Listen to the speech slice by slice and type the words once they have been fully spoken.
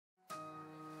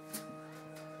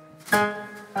I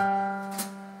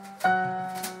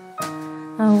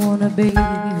wanna be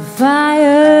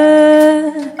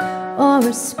fire or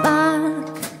a spark,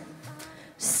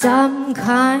 some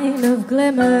kind of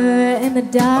glimmer in the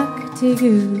dark to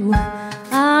you.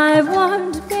 I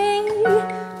won't be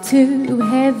too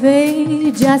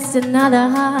heavy, just another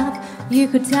heart you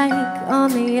could take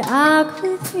on the ark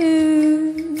with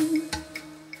you.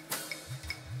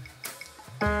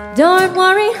 Don't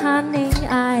worry, honey,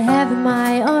 I have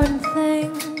my own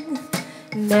thing.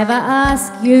 Never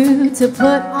ask you to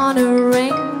put on a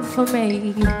ring for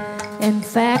me. In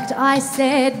fact, I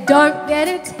said don't get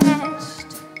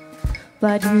attached,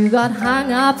 but you got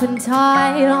hung up and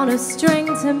tied on a string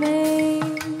to me.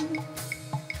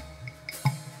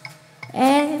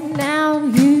 And now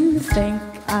you think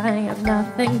I am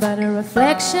nothing but a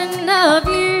reflection of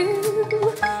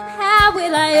you. How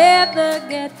will I ever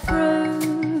get through?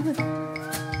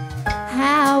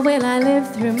 How will I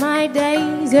live through my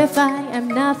days if I am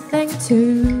nothing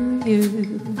to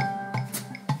you?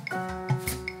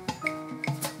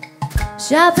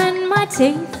 Sharpen my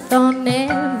teeth on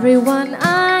everyone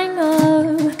I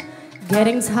know,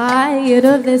 getting tired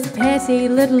of this petty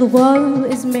little woe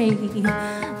is me.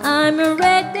 I'm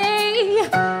ready,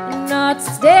 not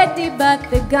steady, but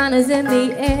the gun is in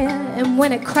the air, and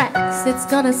when it cracks, it's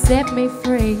gonna set me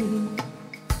free.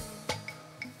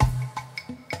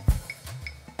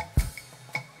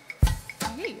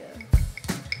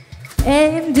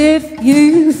 And if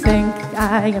you think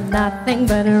I am nothing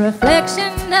but a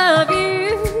reflection of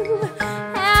you,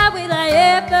 how will I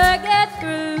ever get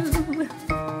through?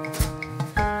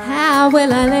 How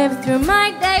will I live through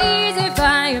my days if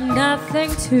I am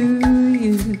nothing to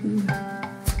you?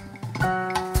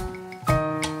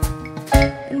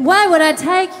 And why would I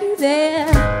take you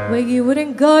there where you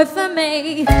wouldn't go for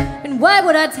me? And why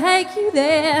would I take you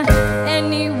there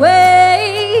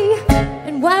anyway?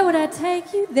 Why would I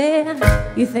take you there?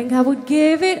 You think I would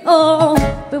give it all,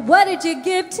 but what did you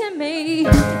give to me?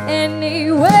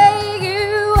 Anyway,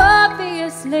 you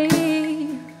obviously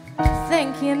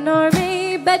think you know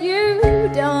me, but you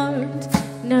don't.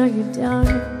 No, you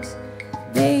don't.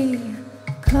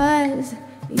 Because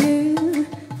you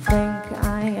think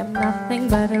I am nothing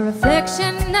but a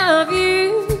reflection of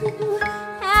you.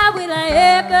 How will I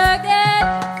ever get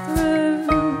through?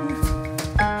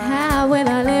 How will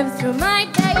I live through my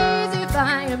days if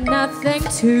I am nothing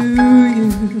to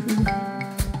you?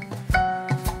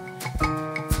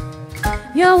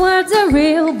 Your words are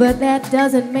real, but that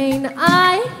doesn't mean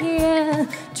I hear.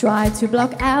 Try to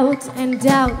block out and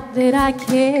doubt that I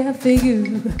care for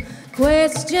you.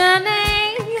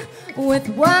 Questioning with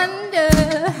wonder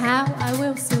how I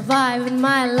will survive in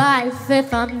my life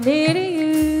if I'm near to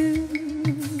you.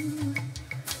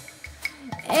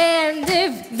 And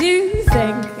if you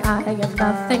think I am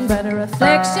nothing but a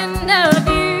reflection of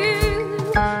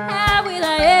you, how will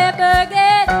I ever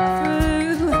get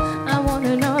through? I want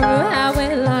to know, how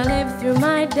will I live through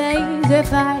my days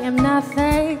if I am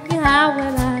nothing? How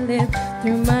will I live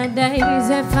through my days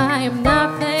if I am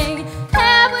nothing?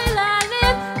 How will I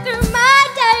live through my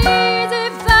days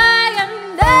if I am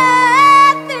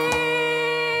nothing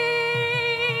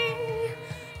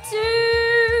to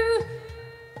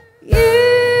you?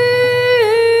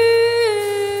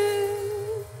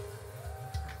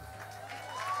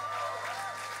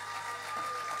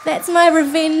 That's my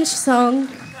revenge song.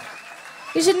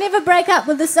 You should never break up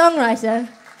with the songwriter.